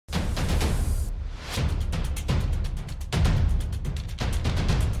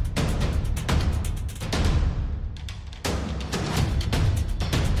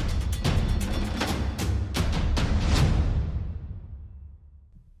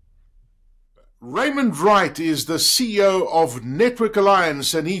Raymond Wright is the CEO of Network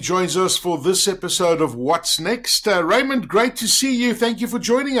Alliance, and he joins us for this episode of What's Next. Raymond, great to see you. Thank you for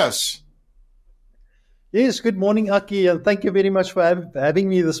joining us. Yes, good morning, Aki, and thank you very much for having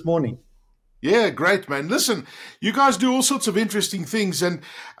me this morning. Yeah, great, man. Listen, you guys do all sorts of interesting things and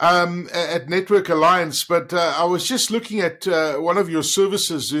at Network Alliance, but I was just looking at one of your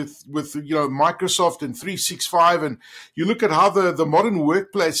services with Microsoft and 365, and you look at how the modern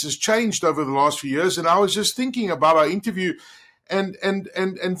workplace has changed over the last few years, and I was just thinking about our interview and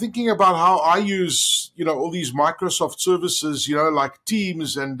thinking about how I use all these Microsoft services, like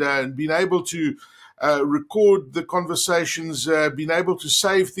Teams, and being able to record the conversations, being able to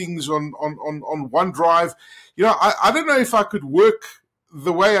save things on OneDrive. I don't know if I could work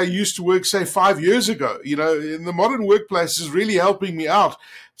the way I used to work, say, 5 years ago. In the modern workplace is really helping me out.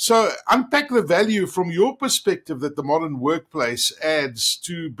 So unpack the value from your perspective that the modern workplace adds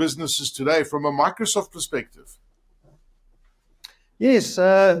to businesses today from a Microsoft perspective. Yes,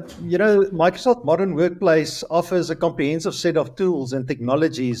 Microsoft Modern Workplace offers a comprehensive set of tools and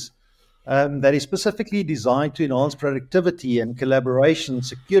technologies that is specifically designed to enhance productivity and collaboration,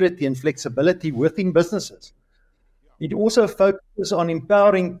 security and flexibility within businesses. It also focuses on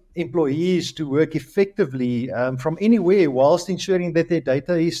empowering employees to work effectively from anywhere whilst ensuring that their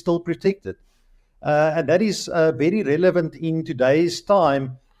data is still protected. And that is very relevant in today's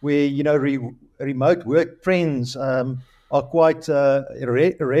time where, remote work trends are quite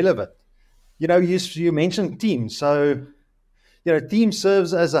relevant. You mentioned Teams. So, Teams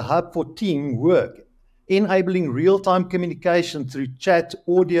serves as a hub for teamwork, enabling real-time communication through chat,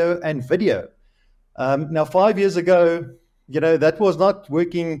 audio, and video. Now, 5 years ago, that was not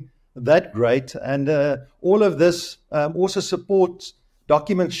working that great, and all of this also supports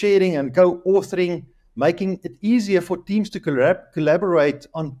document sharing and co-authoring, making it easier for teams to collaborate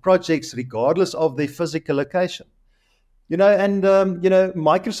on projects regardless of their physical location.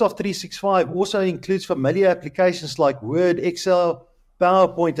 Microsoft 365 also includes familiar applications like Word, Excel,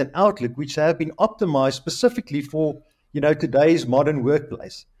 PowerPoint, and Outlook, which have been optimized specifically for, today's modern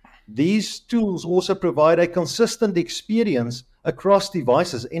workplace. These tools also provide a consistent experience across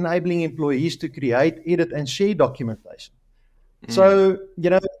devices, enabling employees to create, edit, and share documentation. So,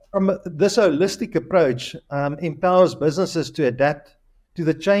 from this holistic approach, empowers businesses to adapt to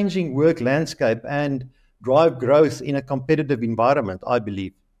the changing work landscape and drive growth in a competitive environment, I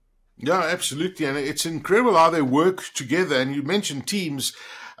believe. Yeah, absolutely. And it's incredible how they work together. And you mentioned Teams.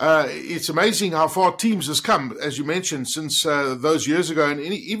 It's amazing how far Teams has come, as you mentioned, since those years ago. And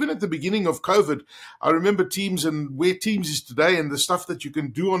even at the beginning of COVID, I remember Teams and where Teams is today and the stuff that you can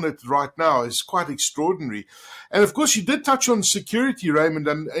do on it right now is quite extraordinary. And of course, you did touch on security, Raymond,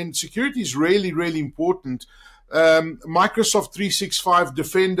 and security is really, really important. Microsoft 365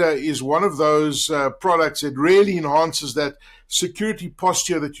 Defender is one of those products that really enhances that security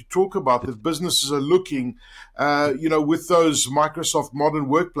posture that you talk about, that businesses are looking, with those Microsoft Modern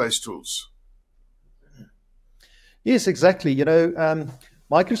Workplace tools. Yes, exactly.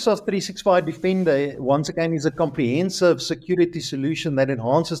 Microsoft 365 Defender, once again, is a comprehensive security solution that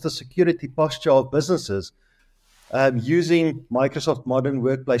enhances the security posture of businesses using Microsoft Modern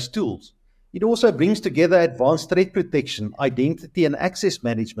Workplace tools. It also brings together advanced threat protection, identity and access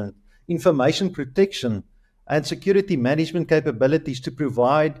management, information protection, and security management capabilities to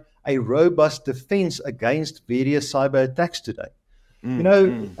provide a robust defense against various cyber attacks today.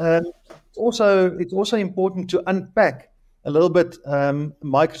 It's also important to unpack a little bit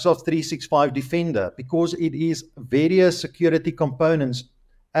Microsoft 365 Defender, because it is various security components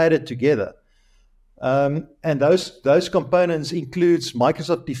added together. And those components includes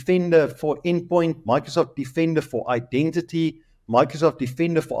Microsoft Defender for Endpoint, Microsoft Defender for Identity, Microsoft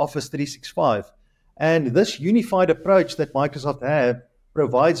Defender for Office 365. And this unified approach that Microsoft have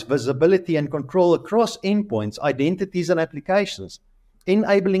provides visibility and control across endpoints, identities, and applications,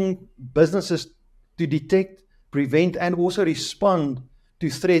 enabling businesses to detect, prevent, and also respond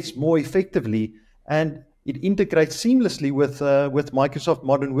to threats more effectively. And it integrates seamlessly with Microsoft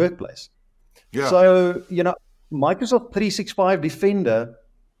Modern Workplace. Yeah. So, Microsoft 365 Defender,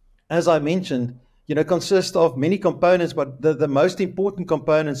 as I mentioned, consists of many components, but the most important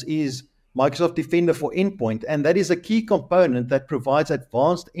components is Microsoft Defender for Endpoint, and that is a key component that provides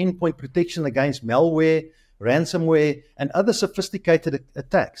advanced endpoint protection against malware, ransomware, and other sophisticated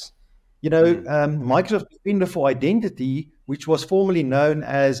attacks. Microsoft Defender for Identity, which was formerly known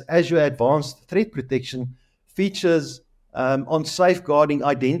as Azure Advanced Threat Protection, features on safeguarding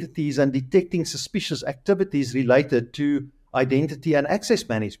identities and detecting suspicious activities related to identity and access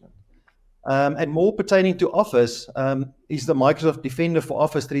management. And more pertaining to Office is the Microsoft Defender for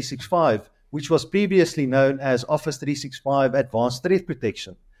Office 365, which was previously known as Office 365 Advanced Threat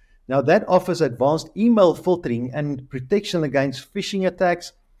Protection. Now, that offers advanced email filtering and protection against phishing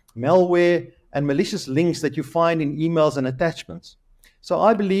attacks, malware, and malicious links that you find in emails and attachments. So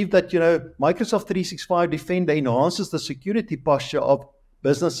I believe that, Microsoft 365 Defender enhances the security posture of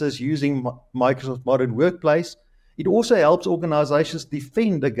businesses using Microsoft Modern Workplace. It also helps organizations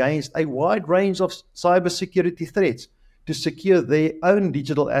defend against a wide range of cybersecurity threats to secure their own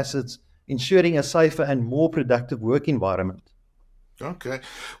digital assets, ensuring a safer and more productive work environment. Okay.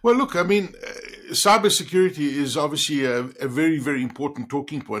 Well, look, I mean, cybersecurity is obviously a very, very important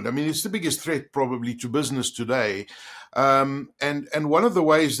talking point. I mean, it's the biggest threat probably to business today. And one of the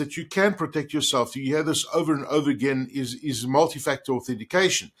ways that you can protect yourself, you hear this over and over again, is multi-factor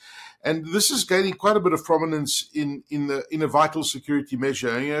authentication. And this is gaining quite a bit of prominence in a vital security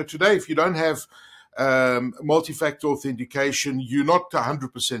measure. Today, if you don't have multi-factor authentication, you're not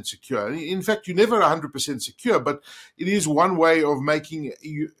 100% secure. In fact, you're never 100% secure, but it is one way of making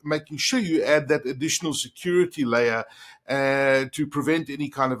sure you add that additional security layer to prevent any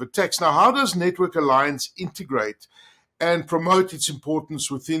kind of attacks. Now, how does Network Alliance integrate and promote its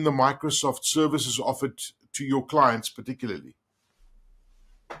importance within the Microsoft services offered to your clients particularly?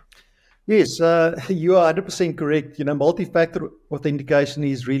 Yes, you are 100% correct. Multi-factor authentication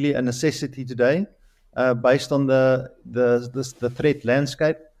is really a necessity today, based on the threat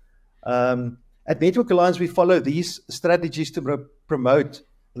landscape. At Network Alliance, we follow these strategies to promote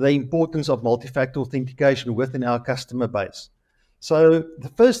the importance of multi-factor authentication within our customer base. So the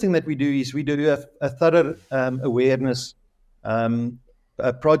first thing that we do is we do a thorough awareness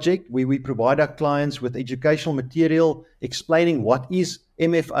project where we provide our clients with educational material explaining what is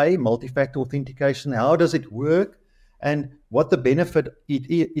MFA, multi-factor authentication, how does it work, and what the benefit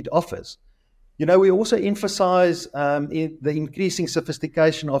it offers. We also emphasize the increasing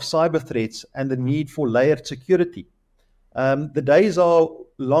sophistication of cyber threats and the need for layered security. The days are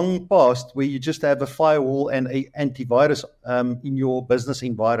long past where you just have a firewall and an antivirus in your business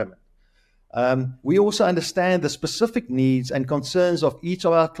environment. We also understand the specific needs and concerns of each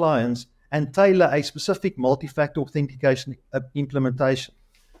of our clients and tailor a specific multi-factor authentication implementation.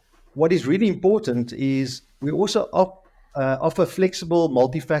 What is really important is we also offer flexible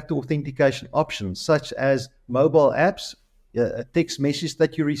multi-factor authentication options, such as mobile apps, a text message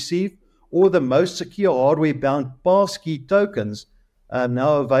that you receive, or the most secure hardware-bound passkey tokens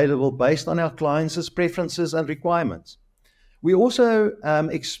now available based on our clients' preferences and requirements. We also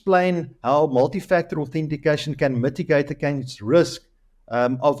explain how multi-factor authentication can mitigate against risk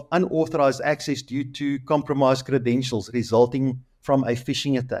of unauthorized access due to compromised credentials resulting from a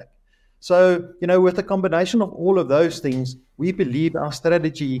phishing attack. So, with a combination of all of those things, we believe our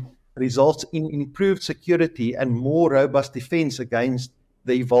strategy results in improved security and more robust defense against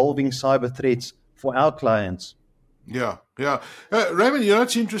the evolving cyber threats for our clients. Yeah. Raymond,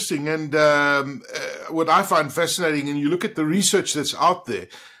 it's interesting. And what I find fascinating, and you look at the research that's out there,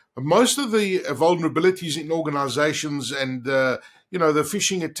 most of the vulnerabilities in organizations and, the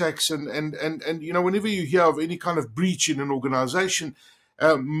phishing attacks and whenever you hear of any kind of breach in an organization,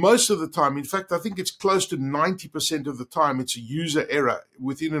 most of the time, in fact, I think it's close to 90% of the time, it's a user error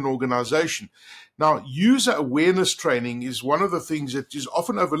within an organization. Now, user awareness training is one of the things that is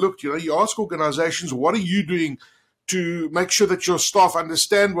often overlooked. You ask organizations, what are you doing to make sure that your staff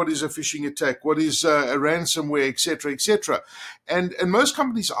understand what is a phishing attack, what is a ransomware, et cetera, et cetera. And most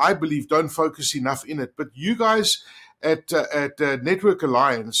companies, I believe, don't focus enough in it. But you guys at Network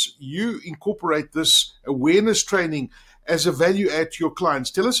Alliance, you incorporate this awareness training as a value add to your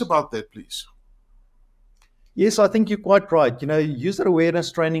clients. Tell us about that, please. Yes, I think you're quite right. User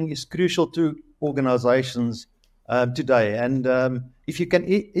awareness training is crucial to organizations today. And if you can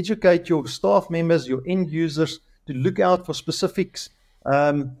educate your staff members, your end users, to look out for specifics,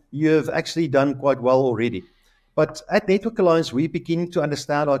 you have actually done quite well already. But at Network Alliance, we begin to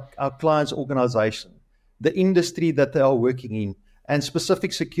understand our clients' organization, the industry that they are working in, and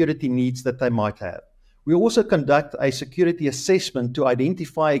specific security needs that they might have. We also conduct a security assessment to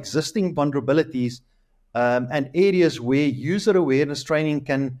identify existing vulnerabilities and areas where user awareness training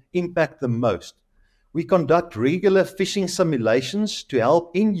can impact the most. We conduct regular phishing simulations to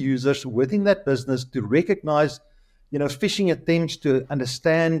help end users within that business to recognize, phishing attempts, to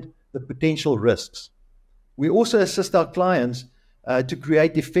understand the potential risks. We also assist our clients to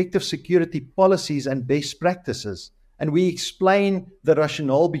create effective security policies and best practices, and we explain the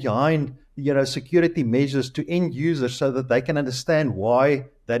rationale behind security measures to end users so that they can understand why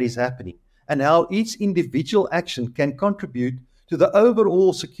that is happening and how each individual action can contribute to the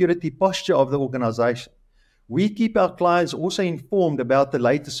overall security posture of the organization. We keep our clients also informed about the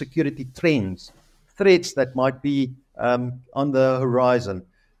latest security trends, threats that might be on the horizon,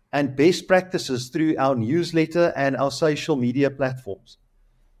 and best practices through our newsletter and our social media platforms.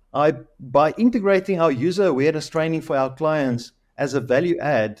 By integrating our user awareness training for our clients as a value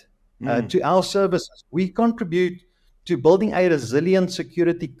add to our services, we contribute to building a resilient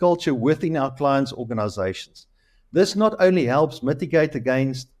security culture within our clients' organizations. This not only helps mitigate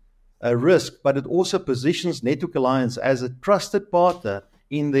against risk, but it also positions Network Alliance as a trusted partner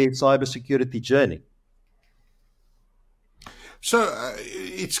in their cybersecurity journey. So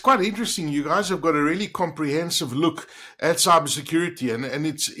it's quite interesting. You guys have got a really comprehensive look at cybersecurity, and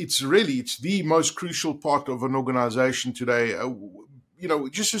it's the most crucial part of an organization today.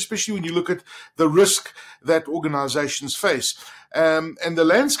 Just especially when you look at the risk that organizations face. And the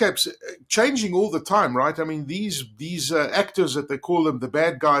landscape's changing all the time, right? I mean, these actors that they call them, the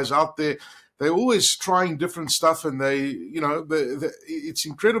bad guys out there, they're always trying different stuff, and it's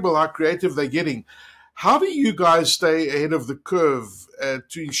incredible how creative they're getting. How do you guys stay ahead of the curve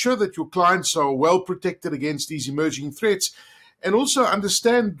to ensure that your clients are well protected against these emerging threats, and also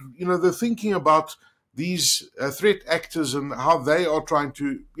understand, the thinking about these threat actors and how they are trying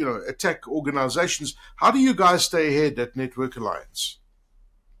to, attack organizations? How do you guys stay ahead at Network Alliance?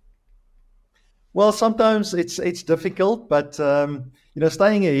 Well, sometimes it's difficult, but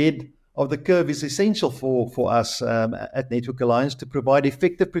staying ahead of the curve is essential for us at Network Alliance to provide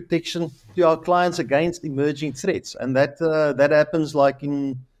effective protection to our clients against emerging threats, and that happens like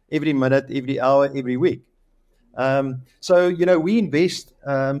in every minute, every hour, every week. We invest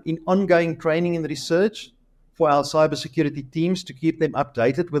in ongoing training and research for our cybersecurity teams to keep them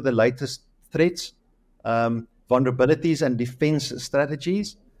updated with the latest threats, vulnerabilities, and defense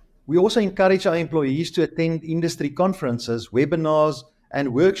strategies. We also encourage our employees to attend industry conferences, webinars,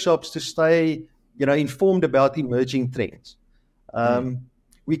 and workshops to stay, informed about emerging trends.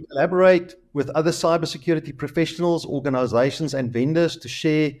 We collaborate with other cybersecurity professionals, organizations, and vendors to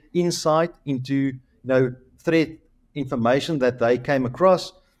share insight into, threat information that they came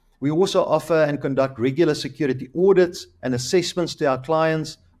across. We also offer and conduct regular security audits and assessments to our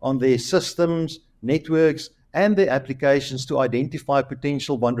clients on their systems, networks, and their applications to identify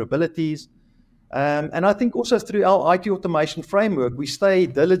potential vulnerabilities. And I think also through our IT automation framework, we stay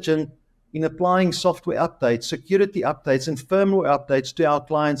diligent in applying software updates, security updates, and firmware updates to our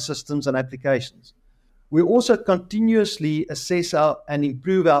clients' systems and applications. We also continuously assess and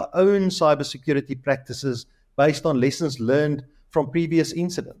improve our own cybersecurity practices based on lessons learned from previous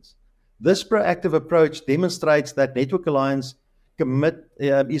incidents. This proactive approach demonstrates that Network Alliance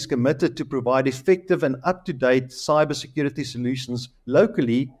is committed to provide effective and up-to-date cybersecurity solutions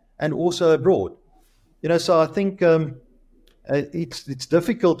locally and also abroad. So I think it's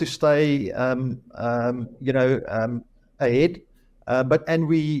difficult to stay, ahead. But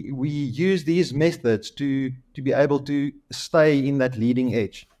we use these methods to be able to stay in that leading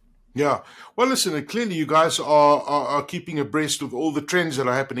edge. Yeah. Well, listen, clearly you guys are keeping abreast of all the trends that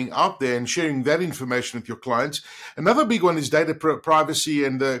are happening out there and sharing that information with your clients. Another big one is data privacy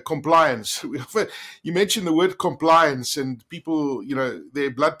and compliance. You mentioned the word compliance, and people,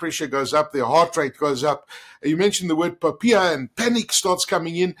 their blood pressure goes up, their heart rate goes up. You mentioned the word PAPIA, and panic starts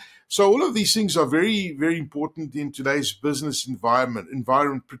coming in. So all of these things are very, very important in today's business environment,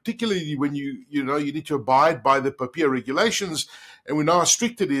 particularly when you need to abide by the PAPIA regulations, and we know how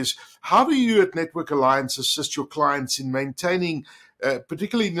strict it is. How do you at Network Alliance assist your clients in maintaining,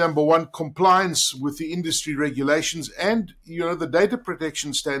 particularly number one, compliance with the industry regulations and the data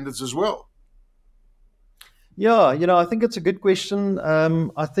protection standards as well? Yeah, I think it's a good question.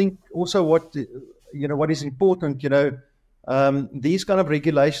 I think also what is important, these kind of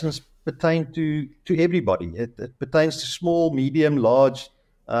regulations pertain to everybody. It pertains to small, medium, large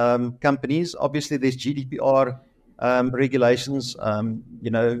companies. Obviously, there's GDPR regulations,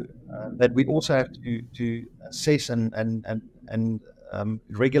 that we also have to assess and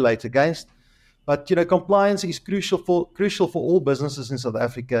regulate against. But compliance is crucial for all businesses in South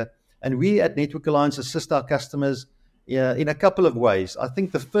Africa, and we at Network Alliance assist our customers in a couple of ways. I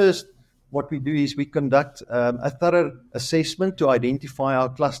think the first, what we do is we conduct a thorough assessment to identify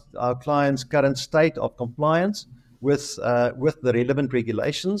our clients' current state of compliance with the relevant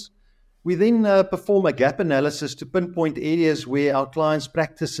regulations. We then perform a gap analysis to pinpoint areas where our clients'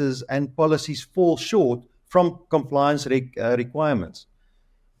 practices and policies fall short from compliance requirements.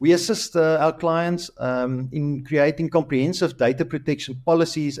 We assist our clients in creating comprehensive data protection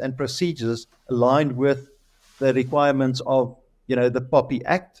policies and procedures aligned with the requirements of, the POPI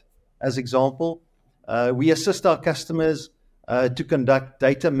Act, as example. We assist our customers to conduct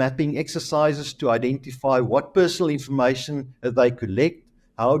data mapping exercises to identify what personal information they collect,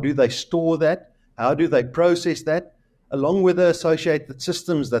 how do they store that, how do they process that, along with the associated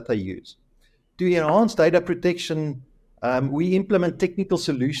systems that they use. To enhance data protection, we implement technical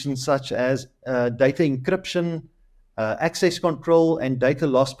solutions such as data encryption, access control, and data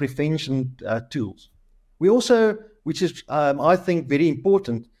loss prevention tools. We also, which is, I think, very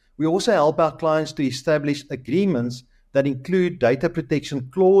important, we also help our clients to establish agreements that include data protection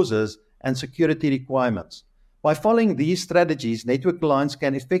clauses and security requirements. By following these strategies, Network Alliance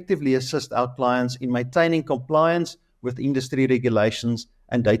can effectively assist our clients in maintaining compliance with industry regulations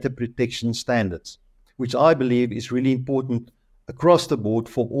and data protection standards, which I believe is really important across the board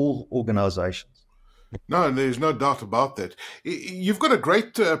for all organizations. No, there's no doubt about that. You've got a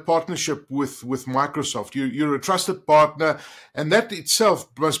great partnership with Microsoft. You're a trusted partner, and that itself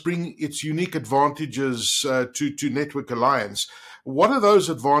must bring its unique advantages to Network Alliance. What are those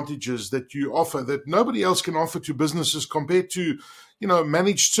advantages that you offer that nobody else can offer to businesses compared to,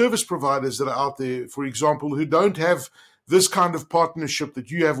 managed service providers that are out there, for example, who don't have this kind of partnership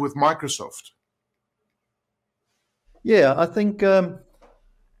that you have with Microsoft? Yeah, I think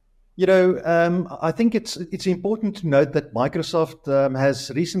I think it's important to note that Microsoft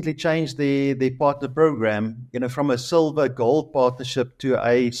has recently changed their partner program, from a silver gold partnership to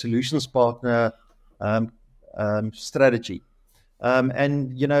a solutions partner strategy.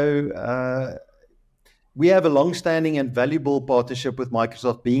 We have a long-standing and valuable partnership with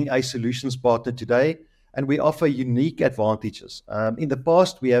Microsoft, being a solutions partner today, and we offer unique advantages. In the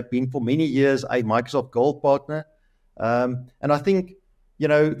past, we have been for many years a Microsoft Gold partner, and I think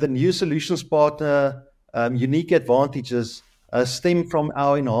the new solutions partner unique advantages stem from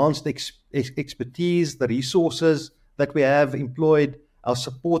our enhanced expertise, the resources that we have employed, our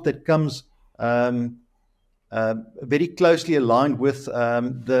support that comes very closely aligned with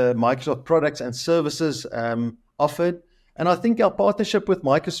the Microsoft products and services offered. And I think our partnership with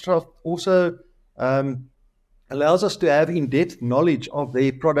Microsoft also allows us to have in-depth knowledge of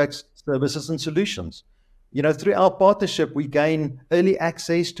their products, services, and solutions. Through our partnership, we gain early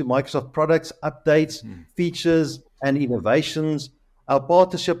access to Microsoft products, updates, features, and innovations. Our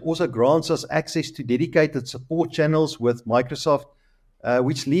partnership also grants us access to dedicated support channels with Microsoft,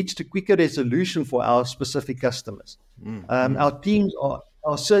 which leads to quicker resolution for our specific customers. Our teams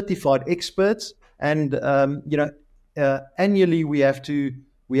are certified experts, and annually we have to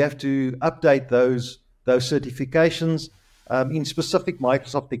update those certifications in specific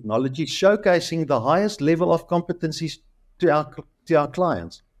Microsoft technology, showcasing the highest level of competencies to our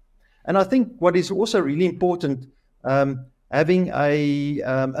clients. And I think what is also really important, having a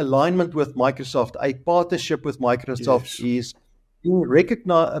alignment with Microsoft, a partnership with Microsoft, is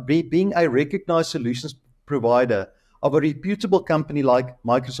being a recognized solutions provider of a reputable company like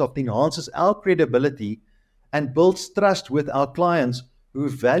Microsoft enhances our credibility and builds trust with our clients who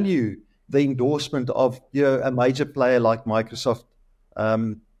value the endorsement of a major player like Microsoft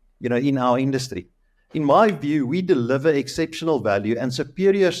in our industry. In my view, we deliver exceptional value and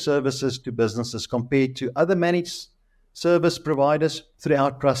superior services to businesses compared to other managed service providers through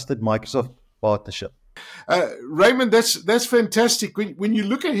our trusted Microsoft partnership. Raymond, that's fantastic. When you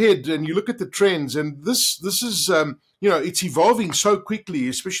look ahead and you look at the trends, and this is it's evolving so quickly,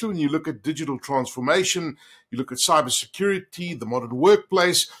 especially when you look at digital transformation, you look at cybersecurity, the modern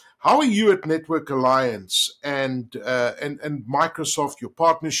workplace. How are you at Network Alliance and Microsoft, your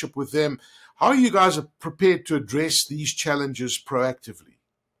partnership with them? How are you guys prepared to address these challenges proactively?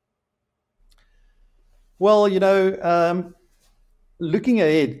 Well, looking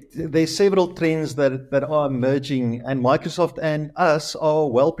ahead, there's several trends that are emerging, and Microsoft and us are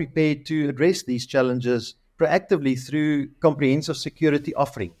well prepared to address these challenges proactively through comprehensive security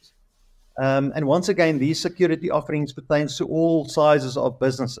offerings. And once again, these security offerings pertain to all sizes of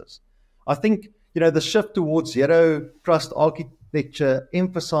businesses. I think, the shift towards zero trust architecture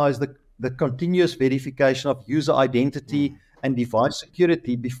emphasizes the continuous verification of user identity and device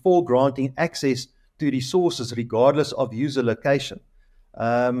security before granting access to resources regardless of user location.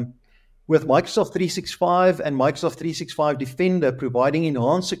 With Microsoft 365 and Microsoft 365 Defender providing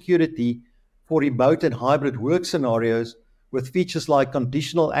enhanced security for remote and hybrid work scenarios with features like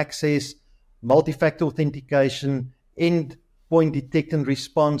conditional access, multi-factor authentication, endpoint detect and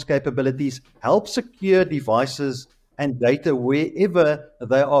response capabilities help secure devices and data wherever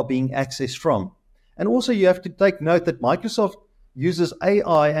they are being accessed from. And also you have to take note that Microsoft uses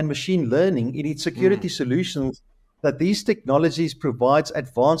AI and machine learning in its security solutions, that these technologies provides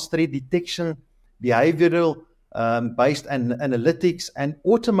advanced threat detection, behavioral based analytics, and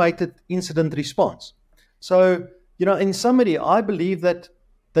automated incident response. So, In summary, I believe that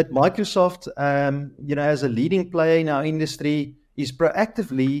Microsoft, as a leading player in our industry, is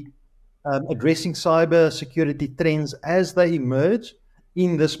proactively addressing cyber security trends as they emerge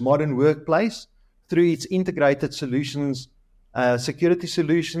in this modern workplace through its integrated solutions, security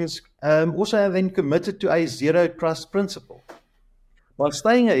solutions, also then committed to a zero trust principle. While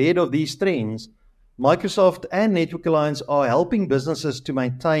staying ahead of these trends, Microsoft and Network Alliance are helping businesses to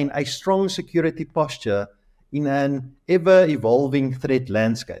maintain a strong security posture in an ever-evolving threat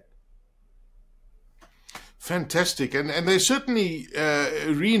landscape. Fantastic, and they're certainly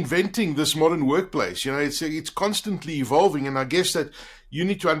reinventing this modern workplace. It's constantly evolving, and I guess that you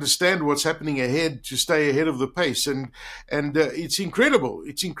need to understand what's happening ahead to stay ahead of the pace. And it's incredible.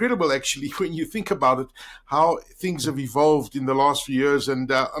 It's incredible, actually, when you think about it, how things have evolved in the last few years.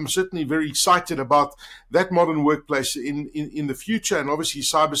 And I'm certainly very excited about that modern workplace in the future. And obviously,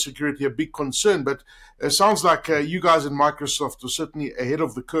 cybersecurity a big concern. But it sounds like you guys at Microsoft are certainly ahead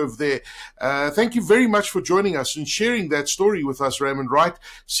of the curve there. Thank you very much for joining us and sharing that story with us, Raymond Wright,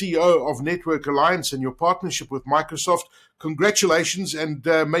 CEO of Network Alliance, and your partnership with Microsoft. Congratulations, and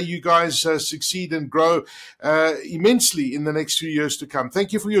may you guys succeed and grow immensely in the next few years to come.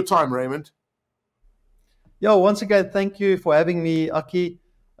 Thank you for your time, Raymond. Yeah, once again, thank you for having me, Aki.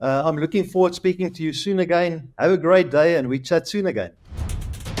 I'm looking forward to speaking to you soon again. Have a great day, and we chat soon again.